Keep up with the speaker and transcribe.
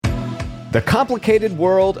The complicated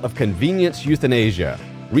world of convenience euthanasia.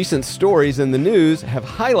 Recent stories in the news have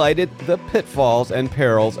highlighted the pitfalls and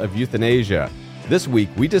perils of euthanasia. This week,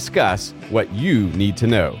 we discuss what you need to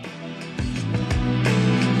know.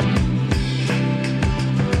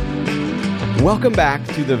 Welcome back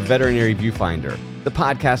to the Veterinary Viewfinder, the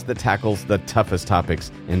podcast that tackles the toughest topics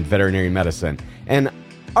in veterinary medicine. And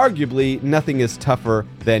arguably, nothing is tougher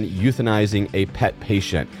than euthanizing a pet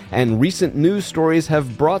patient. And recent news stories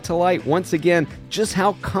have brought to light once again just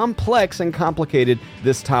how complex and complicated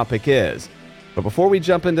this topic is. But before we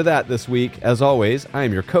jump into that this week, as always, I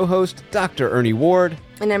am your co-host, Dr. Ernie Ward.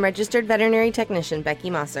 And I'm registered veterinary technician, Becky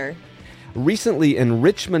Mosser. Recently in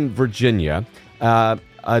Richmond, Virginia,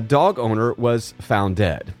 a dog owner was found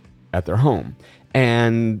dead at their home.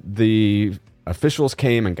 And the officials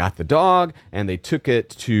came and got the dog, and they took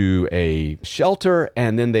it to a shelter,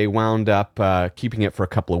 and then they wound up keeping it for a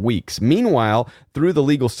couple of weeks. Meanwhile, through the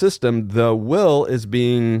legal system, the will is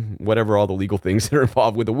being whatever all the legal things that are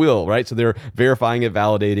involved with the will, right? So they're verifying it,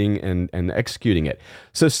 validating, and executing it.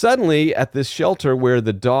 So suddenly, at this shelter where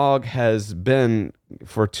the dog has been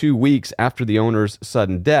for 2 weeks after the owner's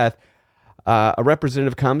sudden death, a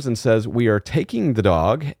representative comes and says, we are taking the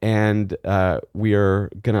dog and we are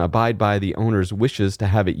going to abide by the owner's wishes to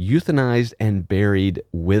have it euthanized and buried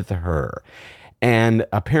with her. And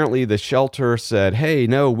apparently the shelter said, hey,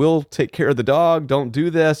 no, we'll take care of the dog. Don't do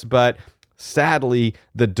this. But sadly,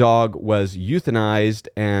 the dog was euthanized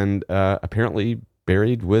and apparently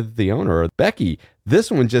buried with the owner. Becky, this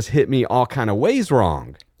one just hit me all kind of ways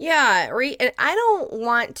wrong. Yeah, right. And I don't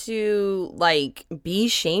want to, be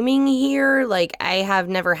shaming here. I have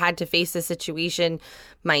never had to face this situation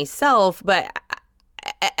myself, but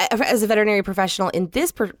as a veterinary professional in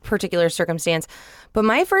this particular circumstance. But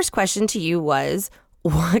my first question to you was,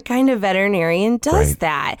 what kind of veterinarian does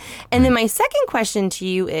that? And then my second question to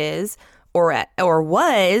you is, or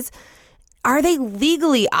was, are they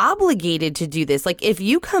legally obligated to do this? If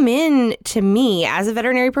you come in to me as a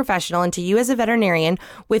veterinary professional and to you as a veterinarian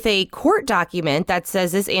with a court document that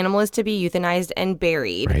says this animal is to be euthanized and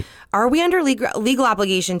buried, are we under legal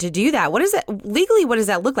obligation to do that? What is that legally? What does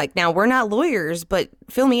that look like? Now, we're not lawyers, but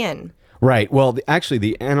fill me in. Right. Well, actually,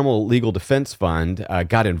 the Animal Legal Defense Fund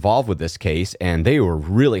got involved with this case, and they were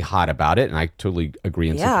really hot about it, and I totally agree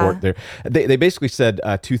and support their. They basically said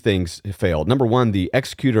two things failed. Number one, the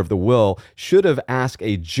executor of the will should have asked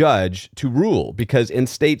a judge to rule, because in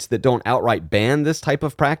states that don't outright ban this type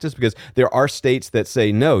of practice, because there are states that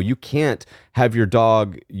say, no, you can't have your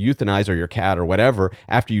dog euthanized or your cat or whatever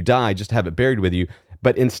after you die, just have it buried with you.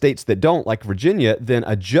 But in states that don't, like Virginia, then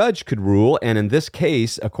a judge could rule. And in this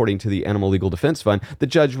case, according to the Animal Legal Defense Fund, the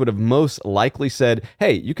judge would have most likely said,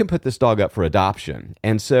 hey, you can put this dog up for adoption.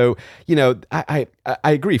 And so, I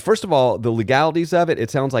agree. First of all, the legalities of it, it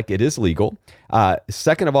sounds like it is legal.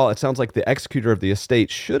 Second of all, it sounds like the executor of the estate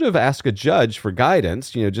should have asked a judge for guidance,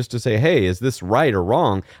 just to say, hey, is this right or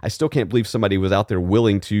wrong? I still can't believe somebody was out there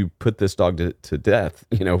willing to put this dog to death,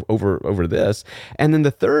 over this. And then the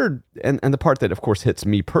third, and the part that, of course, hits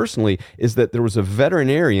me personally, is that there was a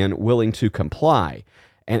veterinarian willing to comply.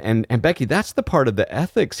 And Becky, that's the part of the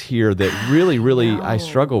ethics here that really I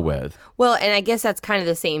struggle with. Well, and I guess that's kind of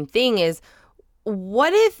the same thing is,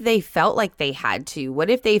 what if they felt like they had to? What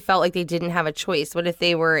if they felt like they didn't have a choice? What if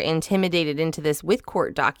they were intimidated into this with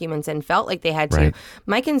court documents and felt like they had to? Right.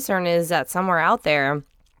 My concern is that somewhere out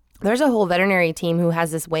there's a whole veterinary team who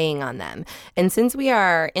has this weighing on them. And since we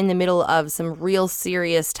are in the middle of some real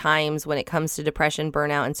serious times when it comes to depression,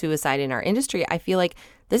 burnout, and suicide in our industry, I feel like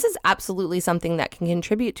this is absolutely something that can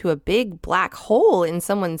contribute to a big black hole in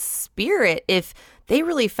someone's spirit if they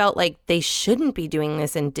really felt like they shouldn't be doing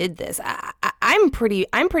this and did this. I'm pretty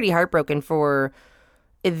heartbroken for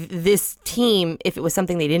this team if it was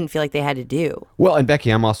something they didn't feel like they had to do. Well, and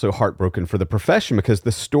Becky, I'm also heartbroken for the profession because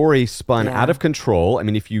the story spun out of control. I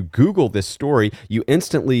mean, if you Google this story, you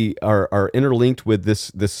instantly are interlinked with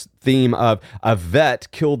this theme of a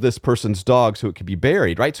vet killed this person's dog so it could be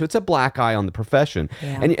buried, right? So it's a black eye on the profession.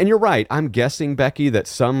 Yeah. And you're right. I'm guessing, Becky, that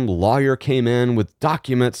some lawyer came in with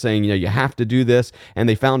documents saying, you have to do this, and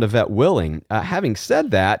they found a vet willing. Having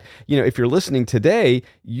said that, if you're listening today,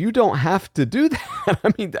 you don't have to do that.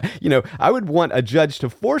 I mean, I would want a judge to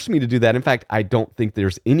force me to do that. In fact, I don't think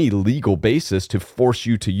there's any legal basis to force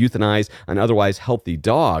you to euthanize an otherwise healthy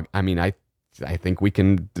dog. I mean, I think we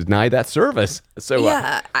can deny that service. So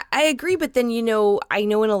yeah, I agree. But then, I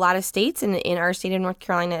know in a lot of states and in our state of North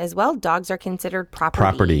Carolina as well, dogs are considered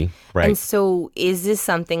property. Right. And so is this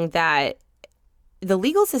something that the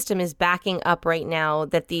legal system is backing up right now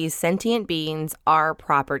that these sentient beings are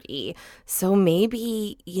property. So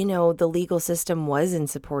maybe, the legal system was in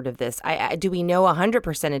support of this. Do we know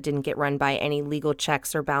 100% it didn't get run by any legal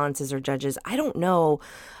checks or balances or judges? I don't know.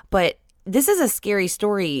 But this is a scary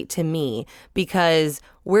story to me, because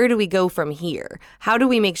where do we go from here? How do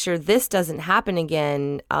we make sure this doesn't happen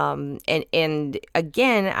again? And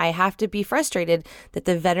again, I have to be frustrated that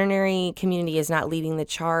the veterinary community is not leading the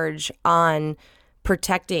charge on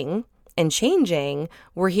protecting and changing.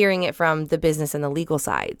 We're hearing it from the business and the legal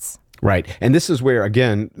sides. Right. And this is where,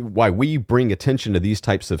 again, why we bring attention to these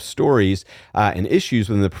types of stories and issues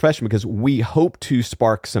within the profession, because we hope to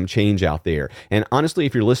spark some change out there. And honestly,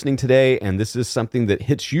 if you're listening today and this is something that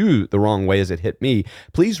hits you the wrong way as it hit me,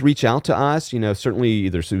 please reach out to us, certainly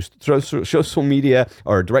either through social media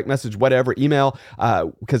or direct message, whatever, email,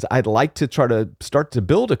 because I'd like to try to start to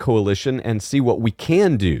build a coalition and see what we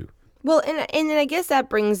can do. Well, and I guess that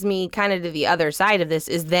brings me kind of to the other side of this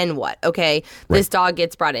is then what? Okay, this dog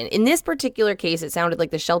gets brought in. In this particular case, it sounded like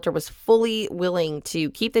the shelter was fully willing to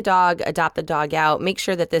keep the dog, adopt the dog out, make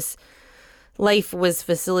sure that this life was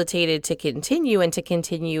facilitated to continue and to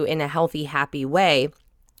continue in a healthy, happy way.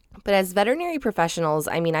 But as veterinary professionals,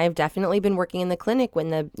 I've definitely been working in the clinic when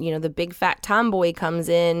the big fat tomboy comes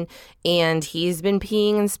in and he's been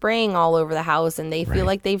peeing and spraying all over the house, and they feel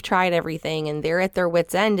like they've tried everything and they're at their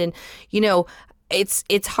wits' end. And,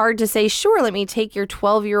 it's hard to say, sure, let me take your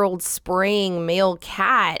 12-year-old spraying male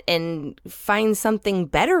cat and find something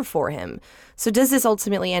better for him. So does this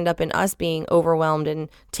ultimately end up in us being overwhelmed and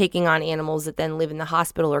taking on animals that then live in the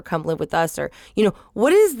hospital or come live with us? Or,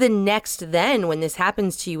 what is the next then when this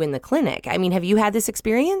happens to you in the clinic? Have you had this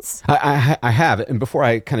experience? I have. And before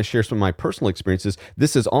I kind of share some of my personal experiences,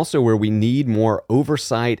 this is also where we need more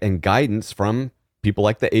oversight and guidance from people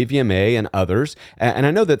like the AVMA and others. And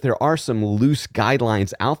I know that there are some loose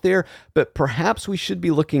guidelines out there, but perhaps we should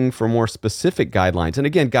be looking for more specific guidelines. And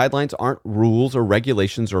again, guidelines aren't rules or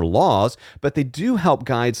regulations or laws, but they do help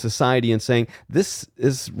guide society in saying this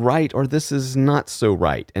is right or this is not so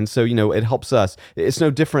right. And so, it helps us. It's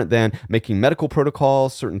no different than making medical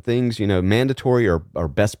protocols, certain things, mandatory or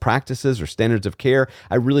best practices or standards of care.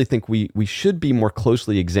 I really think we should be more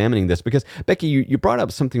closely examining this, because Becky, you brought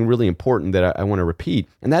up something really important that I want to repeat,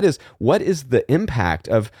 and that is, what is the impact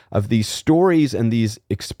of these stories and these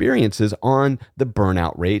experiences on the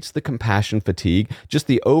burnout rates, the compassion fatigue, just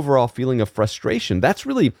the overall feeling of frustration? That's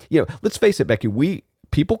really, let's face it, Becky,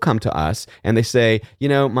 people come to us and they say,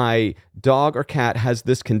 my dog or cat has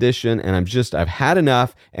this condition and I've had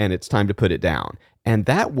enough and it's time to put it down. And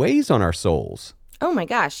that weighs on our souls. Oh my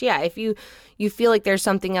gosh. Yeah. If you feel like there's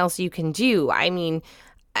something else you can do, I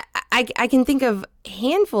can think of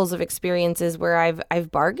handfuls of experiences where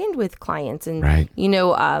I've bargained with clients, and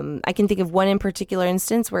I can think of one in particular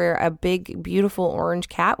instance where a big, beautiful orange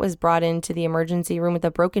cat was brought into the emergency room with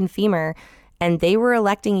a broken femur, and they were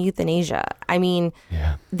electing euthanasia.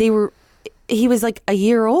 He was like a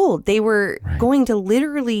year old. They were going to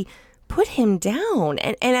literally put him down.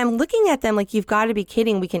 And I'm looking at them like, you've got to be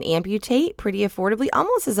kidding. We can amputate pretty affordably,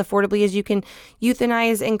 almost as affordably as you can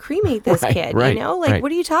euthanize and cremate this kid.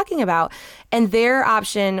 What are you talking about? And their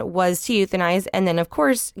option was to euthanize. And then, of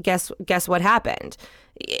course, guess what happened?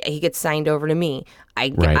 He gets signed over to me.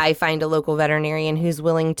 I find a local veterinarian who's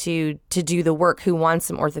willing to do the work, who wants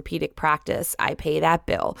some orthopedic practice. I pay that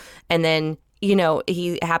bill. And then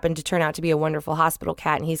he happened to turn out to be a wonderful hospital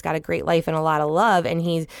cat, and he's got a great life and a lot of love. And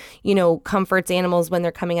he's, comforts animals when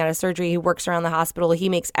they're coming out of surgery. He works around the hospital. He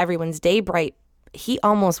makes everyone's day bright. He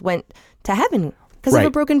almost went to heaven because of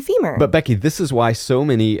a broken femur. But Becky, this is why so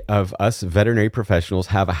many of us veterinary professionals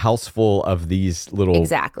have a house full of these little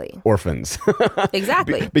orphans.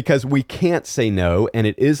 Exactly. Because we can't say no, and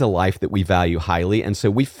it is a life that we value highly, and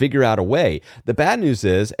so we figure out a way. The bad news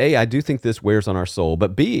is, A, I do think this wears on our soul,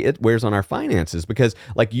 but B, it wears on our finances, because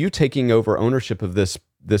like you taking over ownership of this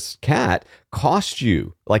cat cost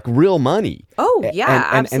you like real money. Oh, yeah,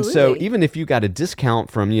 absolutely. And so even if you got a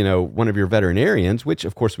discount from, one of your veterinarians, which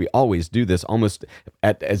of course we always do this almost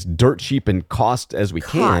at as dirt cheap and cost as we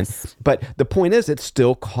can. But the point is, it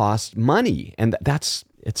still costs money, and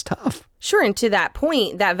it's tough. Sure. And to that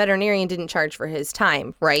point, that veterinarian didn't charge for his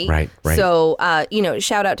time, right? Right. So,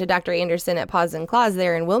 shout out to Dr. Anderson at Paws and Claws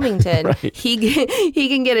there in Wilmington. He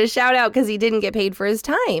can get a shout out because he didn't get paid for his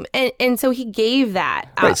time. And so he gave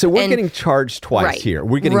that up. Right. So we're getting charged twice here.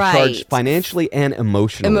 We're getting charged financially and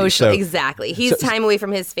emotionally. Exactly. He's time away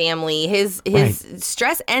from his family, his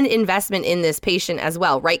stress and investment in this patient as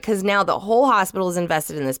well, right? Because now the whole hospital is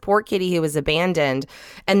invested in this poor kitty who was abandoned,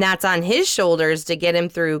 and that's on his shoulders to get him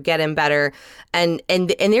through, get him better. better. And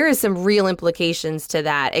there is some real implications to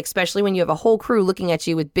that, especially when you have a whole crew looking at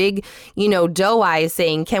you with big, doe eyes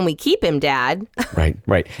saying, "Can we keep him, Dad?"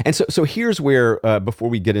 Right. And so here's where, before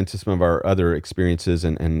we get into some of our other experiences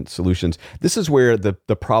and solutions, this is where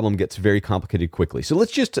the problem gets very complicated quickly. So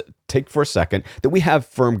let's just take for a second that we have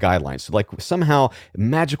firm guidelines. So like somehow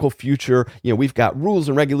magical future, we've got rules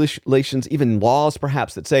and regulations, even laws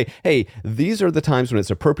perhaps that say, hey, these are the times when it's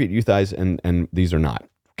appropriate to euthanize and these are not.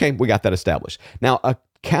 Okay, we got that established. Now, a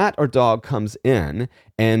cat or dog comes in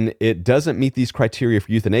and it doesn't meet these criteria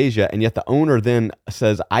for euthanasia, and yet the owner then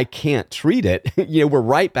says, I can't treat it. We're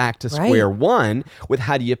right back to square one with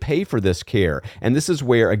how do you pay for this care? And this is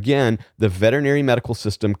where, again, the veterinary medical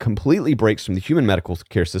system completely breaks from the human medical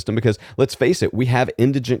care system because, let's face it, we have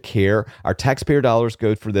indigent care. Our taxpayer dollars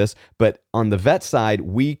go for this, but on the vet side,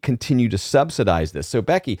 we continue to subsidize this. So,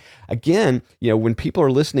 Becky, again, when people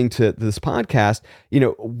are listening to this podcast,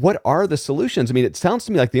 what are the solutions? I mean, it sounds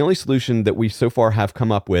to me like the only solution that we so far have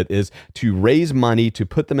come up with is to raise money, to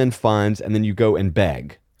put them in funds, and then you go and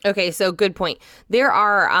beg. Okay, so good point. There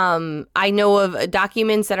are, I know of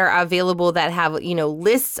documents that are available that have,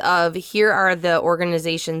 lists of here are the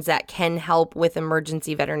organizations that can help with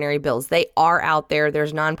emergency veterinary bills. They are out there.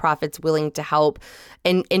 There's nonprofits willing to help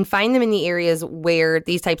and find them in the areas where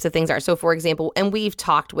these types of things are. So, for example, and we've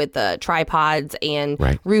talked with the Tripods and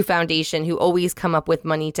Rue Foundation, who always come up with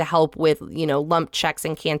money to help with, lump checks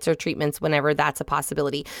and cancer treatments whenever that's a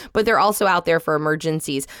possibility. But they're also out there for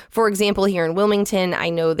emergencies. For example, here in Wilmington, I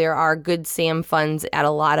know there are Good Sam funds at a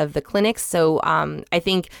lot of the clinics. So I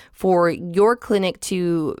think for your clinic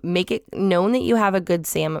to make it known that you have a Good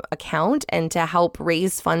Sam account and to help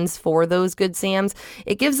raise funds for those Good Sams,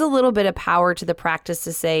 it gives a little bit of power to the practice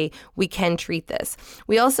to say, we can treat this.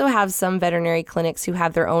 We also have some veterinary clinics who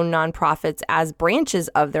have their own nonprofits as branches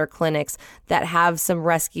of their clinics that have some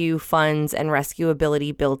rescue funds and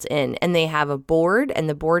rescuability built in. And they have a board, and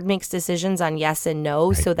the board makes decisions on yes and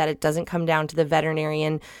no so that it doesn't come down to the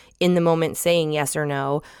veterinarian in the moment saying yes or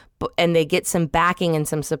no, and they get some backing and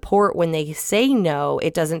some support when they say no.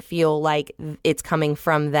 It doesn't feel like it's coming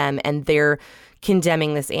from them and they're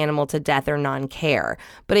condemning this animal to death or non-care.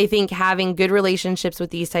 But I think having good relationships with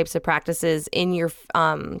these types of practices in your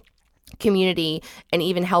community and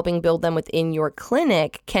even helping build them within your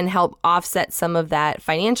clinic can help offset some of that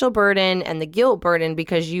financial burden and the guilt burden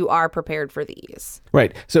because you are prepared for these.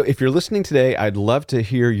 Right. So if you're listening today, I'd love to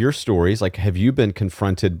hear your stories. Like, have you been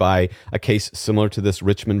confronted by a case similar to this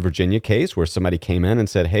Richmond, Virginia case where somebody came in and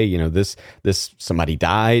said, hey, this somebody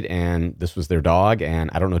died and this was their dog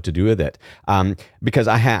and I don't know what to do with it? Because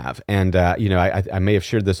I have. And, I may have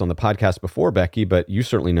shared this on the podcast before, Becky, but you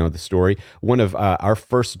certainly know the story. One of our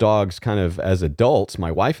first dogs kind of as adults,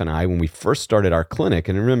 my wife and I, when we first started our clinic,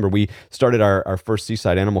 and remember, we started our first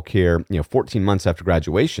Seaside Animal Care, 14 months after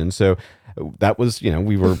graduation. So that was,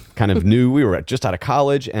 we were kind of new. We were just out of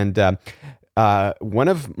college. And one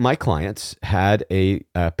of my clients had a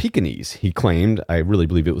Pekingese. He claimed, I really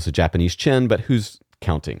believe it was a Japanese Chin, but who's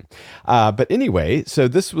counting? But anyway, so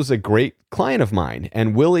this was a great client of mine.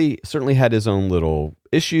 And Willie certainly had his own little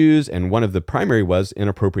issues, and one of the primary was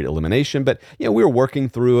inappropriate elimination. But we were working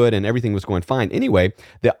through it, and everything was going fine. Anyway,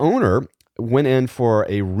 the owner went in for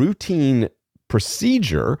a routine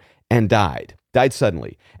procedure and died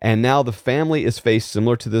suddenly. And now the family is faced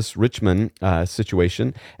similar to this Richmond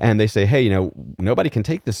situation. And they say, hey, nobody can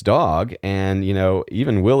take this dog. And,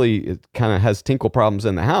 even Willie kind of has tinkle problems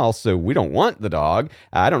in the house. So we don't want the dog.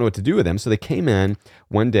 I don't know what to do with him. So they came in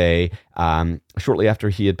one day shortly after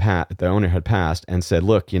the owner had passed and said,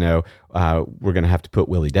 look, we're going to have to put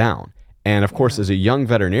Willie down. And of course, as a young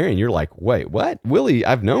veterinarian, you're like, wait, what? Willie,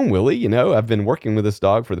 I've known Willie, I've been working with this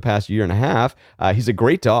dog for the past year and a half. He's a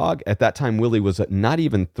great dog. At that time, Willie was not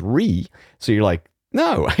even 3. So you're like,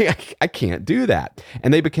 no, I can't do that.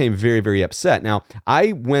 And they became very, very upset. Now,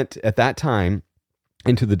 I went at that time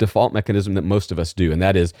into the default mechanism that most of us do, and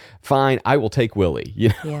that is, fine, I will take Willie,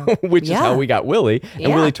 which is how we got Willie.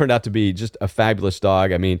 And Willie turned out to be just a fabulous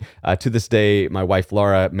dog. I mean, to this day, my wife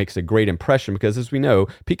Laura makes a great impression because, as we know,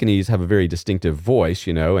 Pekingese have a very distinctive voice,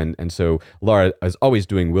 and so Laura is always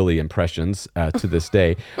doing Willie impressions to this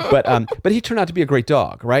day. But he turned out to be a great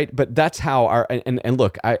dog, right? But that's how and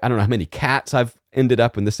look, I don't know how many cats I've ended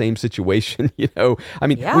up in the same situation. I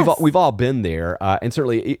mean, Yes. we've all been there, and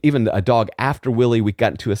certainly even a dog after Willie, we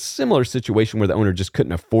got into a similar situation where the owner just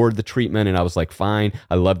couldn't afford the treatment, and I was like, fine,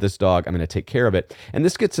 I love this dog, I'm going to take care of it. And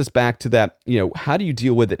this gets us back to that, how do you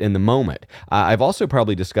deal with it in the moment? I've also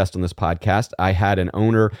probably discussed on this podcast, I had an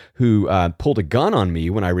owner who pulled a gun on me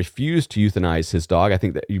when I refused to euthanize his dog. I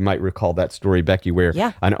think that you might recall that story, Becky, where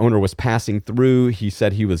an owner was passing through. He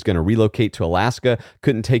said he was going to relocate to Alaska,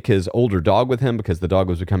 couldn't take his older dog with him because the dog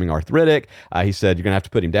was becoming arthritic. He said, you're going to have to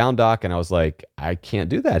put him down, Doc. And I was like, I can't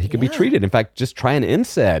do that. He could be treated. In fact, just try an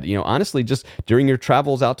NSAID. Honestly, just during your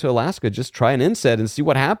travels out to Alaska, just try an NSAID and see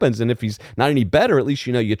what happens. And if he's not any better, at least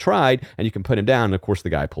you tried and you can put him down. And of course, the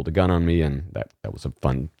guy pulled a gun on me, and that was a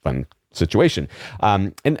fun situation.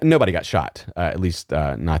 And nobody got shot, at least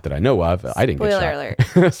not that I know of. I didn't get shot.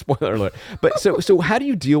 Spoiler alert. Spoiler alert. But so how do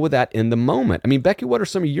you deal with that in the moment? I mean, Becky, what are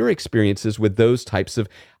some of your experiences with those types of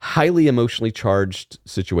highly emotionally charged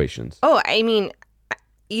situations? Oh, I mean,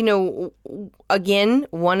 again,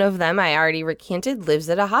 one of them I already recanted lives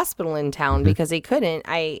at a hospital in town because he couldn't.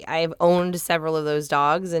 I've owned several of those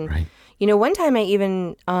dogs, and Right. One time I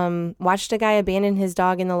even watched a guy abandon his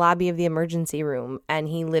dog in the lobby of the emergency room, and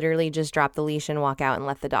he literally just dropped the leash and walked out and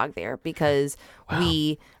left the dog there because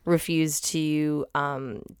we refused to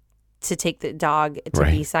take the dog to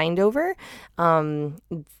be signed over.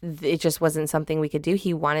 It just wasn't something we could do.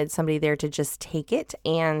 He wanted somebody there to just take it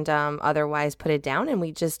and otherwise put it down, and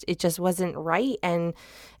it just wasn't right. And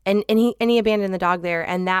he abandoned the dog there,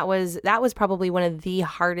 and that was probably one of the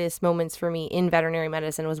hardest moments for me in veterinary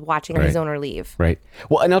medicine, was watching his owner leave. Right.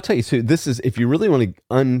 Well, and I'll tell you, so this is, if you really want to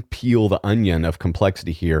unpeel the onion of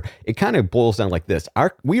complexity here, it kind of boils down like this.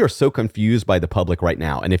 We are so confused by the public right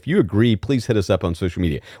now. And if you agree, please hit us up on social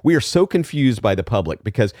media. We are so confused by the public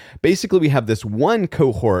because basically we have this one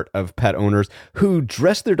cohort of pet owners who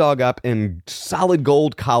dress their dog up in solid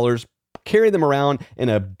gold collars, carry them around in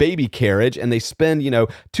a baby carriage, and they spend,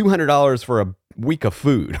 $200 for a week of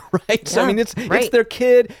food, right? So, I mean, it's their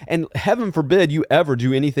kid, and heaven forbid you ever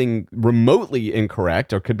do anything remotely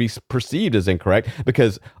incorrect or could be perceived as incorrect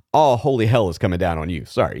because all holy hell is coming down on you.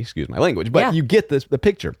 Sorry, excuse my language, but you get the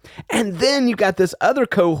picture. And then you got this other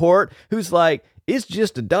cohort who's like, it's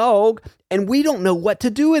just a dog, and we don't know what to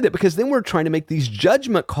do with it because then we're trying to make these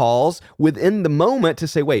judgment calls within the moment to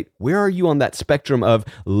say, wait, where are you on that spectrum of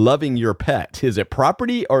loving your pet? Is it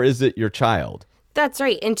property or is it your child? That's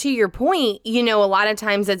right. And to your point, a lot of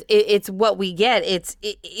times it's what we get. It's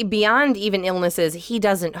beyond even illnesses. He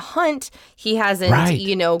doesn't hunt. He hasn't,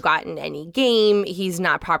 gotten any game. He's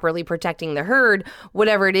not properly protecting the herd,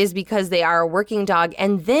 whatever it is, because they are a working dog.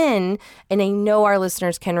 And then, and I know our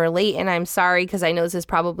listeners can relate, and I'm sorry because I know this is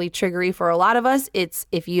probably triggery for a lot of us, it's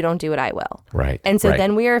if you don't do it, I will. Right. And so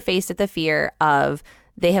then we are faced with the fear of,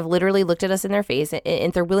 they have literally looked at us in their face, and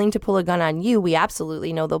if they're willing to pull a gun on you, we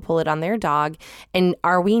absolutely know they'll pull it on their dog. And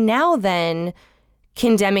are we now then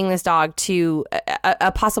condemning this dog to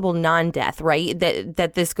a possible non-death, right?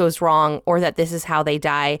 That this goes wrong, or that this is how they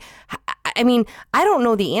die? I mean, I don't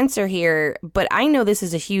know the answer here, but I know this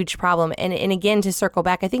is a huge problem. And again, to circle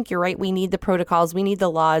back, I think you're right. We need the protocols, we need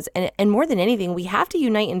the laws, and more than anything, we have to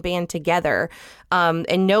unite and band together,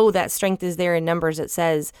 and know that strength is there in numbers. It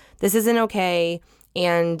says this isn't okay.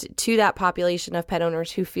 And to that population of pet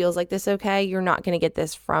owners who feels like this okay, you're not going to get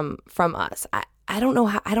this from us. I don't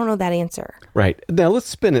know that answer. Right. Now let's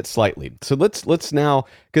spin it slightly. So let's now,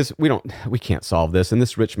 because we can't solve this, and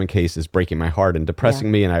this Richmond case is breaking my heart and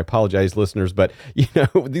depressing me, and I apologize, listeners, but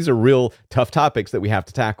these are real tough topics that we have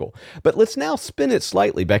to tackle. But let's now spin it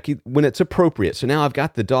slightly, Becky, when it's appropriate. So now I've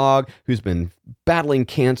got the dog who's been battling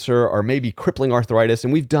cancer or maybe crippling arthritis,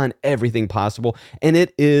 and we've done everything possible, and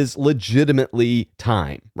it is legitimately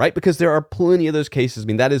time, right? Because there are plenty of those cases. I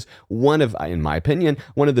mean, that is one of, in my opinion,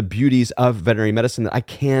 one of the beauties of veterinary medicine, that I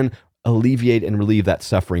can alleviate and relieve that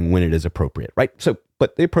suffering when it is appropriate, right? So,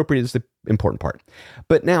 but the appropriate is the important part.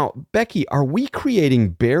 But now, Becky, are we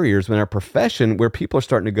creating barriers in our profession where people are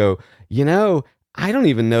starting to go, I don't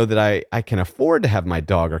even know that I can afford to have my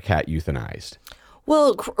dog or cat euthanized?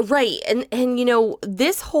 Well, right. And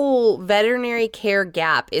this whole veterinary care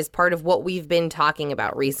gap is part of what we've been talking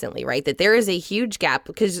about recently, right? That there is a huge gap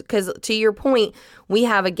because to your point, we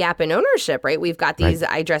have a gap in ownership, right? We've got these,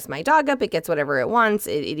 I dress my dog up, it gets whatever it wants,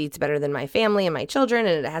 it eats better than my family and my children,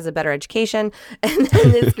 and it has a better education. And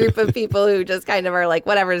then this group of people who just kind of are like,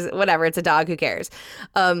 whatever, it's a dog, who cares?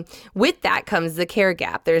 With that comes the care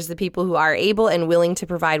gap. There's the people who are able and willing to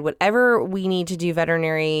provide whatever we need to do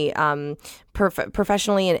veterinary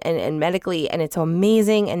professionally and medically, and it's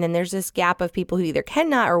amazing. And then there's this gap of people who either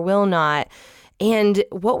cannot or will not. And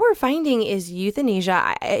what we're finding is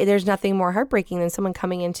euthanasia. There's nothing more heartbreaking than someone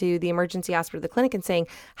coming into the emergency hospital, the clinic, and saying,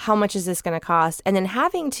 how much is this going to cost? And then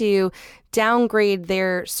having to downgrade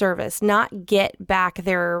their service, not get back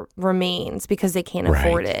their remains because they can't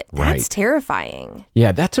afford it. That's terrifying.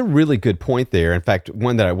 Yeah, that's a really good point there. In fact,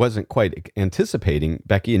 one that I wasn't quite anticipating,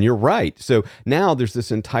 Becky, and you're right. So now there's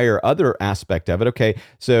this entire other aspect of it. Okay,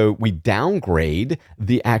 so we downgrade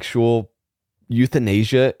the actual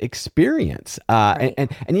euthanasia experience. And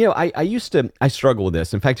you know, I struggle with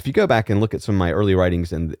this. In fact, if you go back and look at some of my early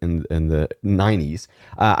writings in the 90s,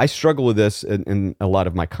 I struggle with this in a lot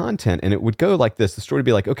of my content, and it would go like this. The story would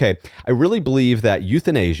be like, okay, I really believe that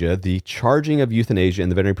euthanasia, the charging of euthanasia in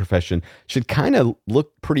the veterinary profession, should kind of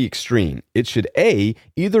look pretty extreme. It should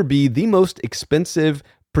either be the most expensive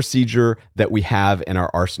procedure that we have in our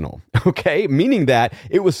arsenal, okay? Meaning that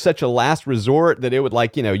it was such a last resort that it would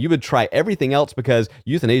you would try everything else because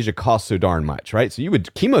euthanasia costs so darn much, right? So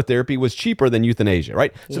chemotherapy was cheaper than euthanasia,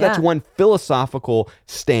 right? So that's one philosophical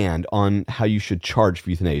stand on how you should charge for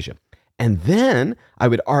euthanasia. And then I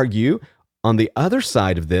would argue on the other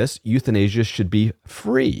side of this, euthanasia should be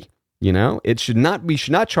free. You know, we should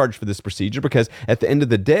not charge for this procedure because at the end of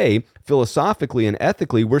the day, philosophically and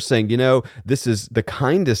ethically, we're saying, this is the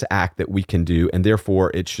kindest act that we can do, and therefore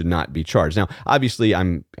it should not be charged. Now, obviously,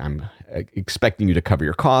 I'm expecting you to cover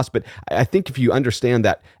your costs, but I think if you understand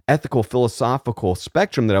that ethical, philosophical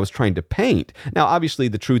spectrum that I was trying to paint, now, obviously,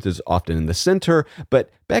 the truth is often in the center, but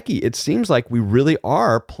Becky, it seems like we really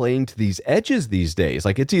are playing to these edges these days.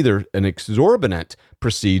 Like it's either an exorbitant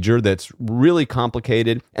procedure that's really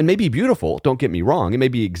complicated and maybe beautiful, don't get me wrong. It may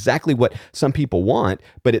be exactly what some people want,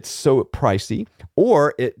 but it's so pricey.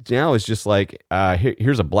 Or it now is just like,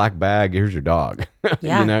 here's a black bag, here's your dog.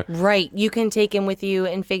 Yeah, right. You can take him with you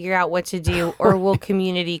and figure out what to do, or we'll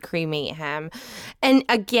community cremate him. And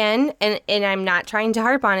again, and I'm not trying to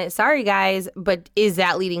harp on it, sorry guys, but is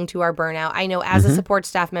that leading to our burnout? I know as a support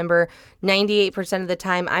staff member, 98% of the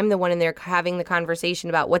time, I'm the one in there having the conversation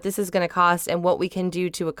about what this is going to cost and what we can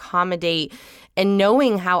do to accommodate, and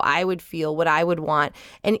knowing how I would feel, what I would want.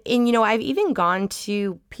 And I've even gone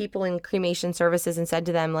to people in cremation services and said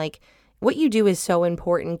to them, like, what you do is so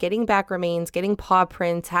important. Getting back remains, getting paw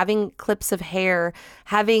prints, having clips of hair,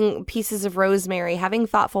 having pieces of rosemary, having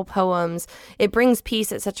thoughtful poems. It brings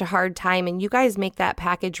peace at such a hard time. And you guys make that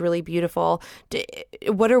package really beautiful.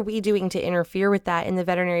 What are we doing to interfere with that in the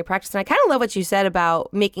veterinary practice? And I kind of love what you said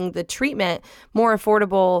about making the treatment more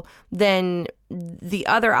affordable than the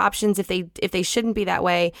other options if they shouldn't be that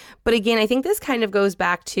way. But again, I think this kind of goes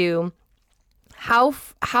back to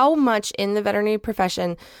how much in the veterinary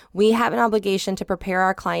profession we have an obligation to prepare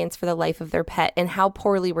our clients for the life of their pet, and how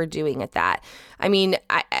poorly we're doing at that. I mean,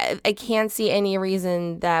 I can't see any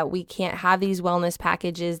reason that we can't have these wellness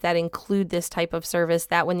packages that include this type of service,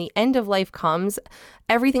 that when the end of life comes,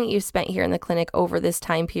 everything that you've spent here in the clinic over this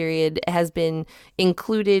time period has been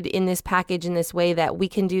included in this package in this way that we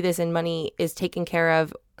can do this and money is taken care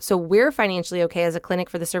of. So we're financially okay as a clinic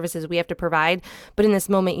for the services we have to provide. But in this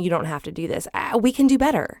moment, you don't have to do this. We can do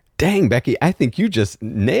better. Dang, Becky, I think you just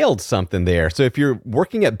nailed something there. So if you're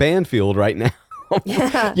working at Banfield right now,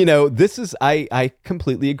 this is, I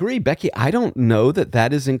completely agree. Becky, I don't know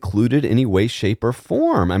that is included in any way, shape, or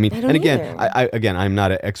form. I mean, and again, I'm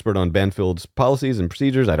not an expert on Banfield's policies and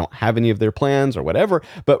procedures. I don't have any of their plans or whatever.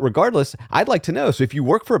 But regardless, I'd like to know. So if you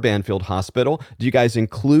work for a Banfield hospital, do you guys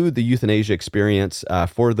include the euthanasia experience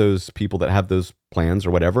for those people that have those plans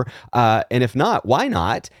or whatever? And if not, why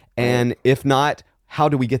not? And if not, how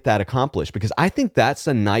do we get that accomplished? Because I think that's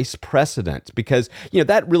a nice precedent, because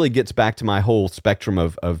that really gets back to my whole spectrum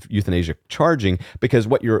of euthanasia charging. Because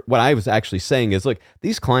what I was actually saying is, look,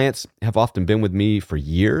 these clients have often been with me for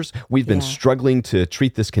years. We've been struggling to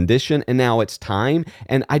treat this condition, and now it's time.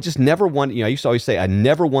 And I just never wanted, I used to always say, I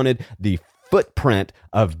never wanted the footprint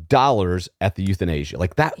of dollars at the euthanasia.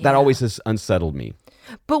 Like that always has unsettled me.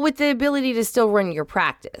 But with the ability to still run your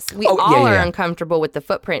practice. We all are uncomfortable with the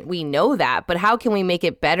footprint. We know that. But how can we make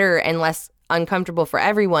it better and less uncomfortable for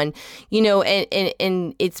everyone?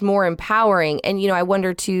 And it's more empowering. And, I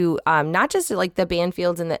wonder too, not just like the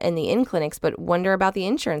Banfields and the in-clinics, but wonder about the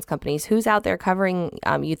insurance companies. Who's out there covering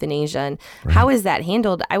euthanasia, and how is that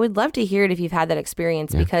handled? I would love to hear it if you've had that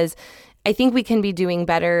experience, because I think we can be doing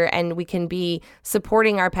better, and we can be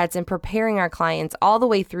supporting our pets and preparing our clients all the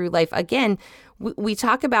way through life. Again, we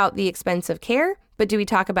talk about the expense of care, but do we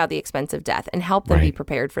talk about the expense of death and help them be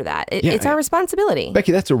prepared for that? It's our responsibility.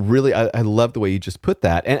 Becky, that's I love the way you just put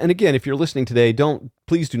that. And again, if you're listening today,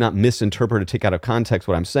 please do not misinterpret or take out of context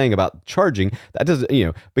what I'm saying about charging. That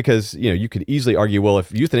doesn't, because, you could easily argue, well,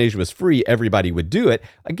 if euthanasia was free, everybody would do it.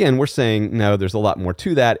 Again, we're saying, no, there's a lot more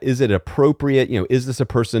to that. Is it appropriate? Is this a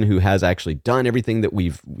person who has actually done everything that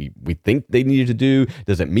we think they needed to do?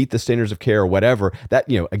 Does it meet the standards of care or whatever? That,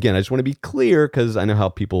 again, I just want to be clear because I know how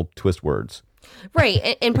people twist words.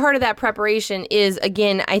 Right. And part of that preparation is,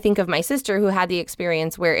 again, I think of my sister who had the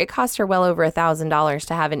experience where it cost her well over $1,000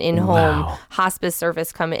 to have an in-home hospice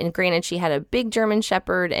service come in. Granted, she had a big German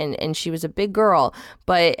Shepherd and she was a big girl,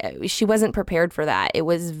 but she wasn't prepared for that. It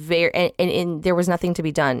was and there was nothing to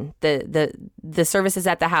be done. The services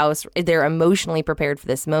at the house, they're emotionally prepared for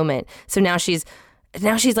this moment. So now she's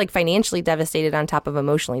like financially devastated on top of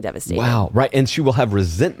emotionally devastated. Wow, right. And she will have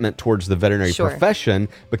resentment towards the veterinary profession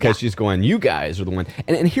because she's going, you guys are the one.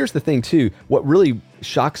 And here's the thing, too. What really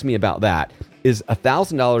shocks me about that is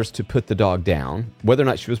 $1,000 to put the dog down. Whether or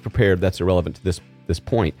not she was prepared, that's irrelevant to this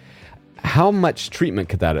point. How much treatment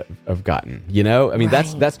could that have gotten?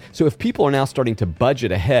 That's so if people are now starting to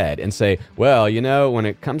budget ahead and say, well, when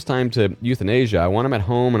it comes time to euthanasia, I want them at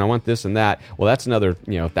home and I want this and that. Well, that's another,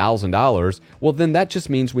 $1,000. Well, then that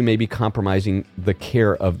just means we may be compromising the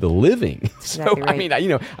care of the living. Exactly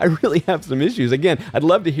right. I really have some issues. Again, I'd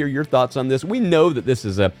love to hear your thoughts on this. We know that this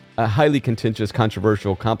is a highly contentious,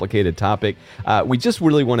 controversial, complicated topic. We just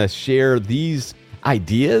really want to share these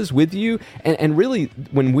ideas with you. And really,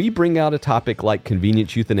 when we bring out a topic like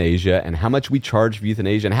convenience euthanasia and how much we charge for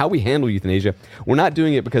euthanasia and how we handle euthanasia, we're not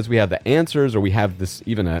doing it because we have the answers or we have this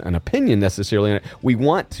even an opinion necessarily on it. We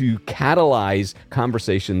want to catalyze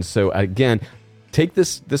conversations. So again, take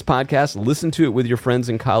this podcast, listen to it with your friends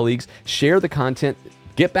and colleagues, share the content.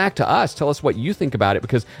 Get back to us. Tell us what you think about it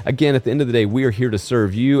because, again, at the end of the day, we are here to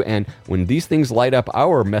serve you. And when these things light up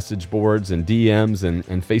our message boards and DMs and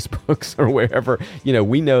Facebooks or wherever,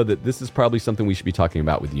 we know that this is probably something we should be talking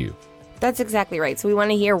about with you. That's exactly right. So we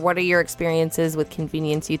want to hear, what are your experiences with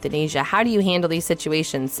convenience euthanasia? How do you handle these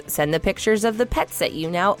situations? Send the pictures of the pets that you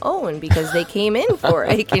now own because they came in for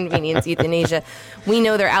a convenience euthanasia. We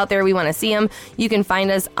know they're out there. We want to see them. You can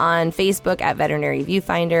find us on Facebook at Veterinary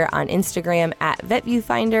Viewfinder, on Instagram at Vet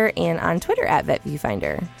Viewfinder, and on Twitter at Vet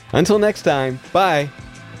Viewfinder. Until next time, bye.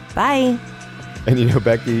 Bye. And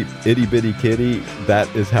Becky, itty bitty kitty, that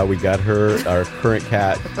is how we got her, our current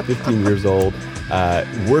cat, 15 years old.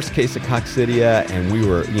 Worst case of coccidia, and we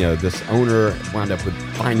were, this owner wound up with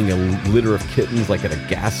finding a litter of kittens like at a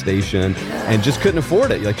gas station and just couldn't afford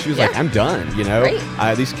it. Like she was like, I'm done,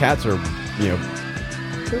 Right. These cats are,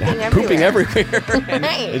 pooping everywhere.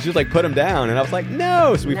 And she was like, put them down. And I was like,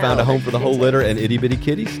 no. So we found a home for the whole litter, and itty bitty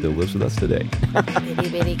kitty still lives with us today. Itty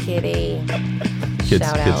bitty kitty.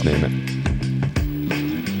 Kids name it.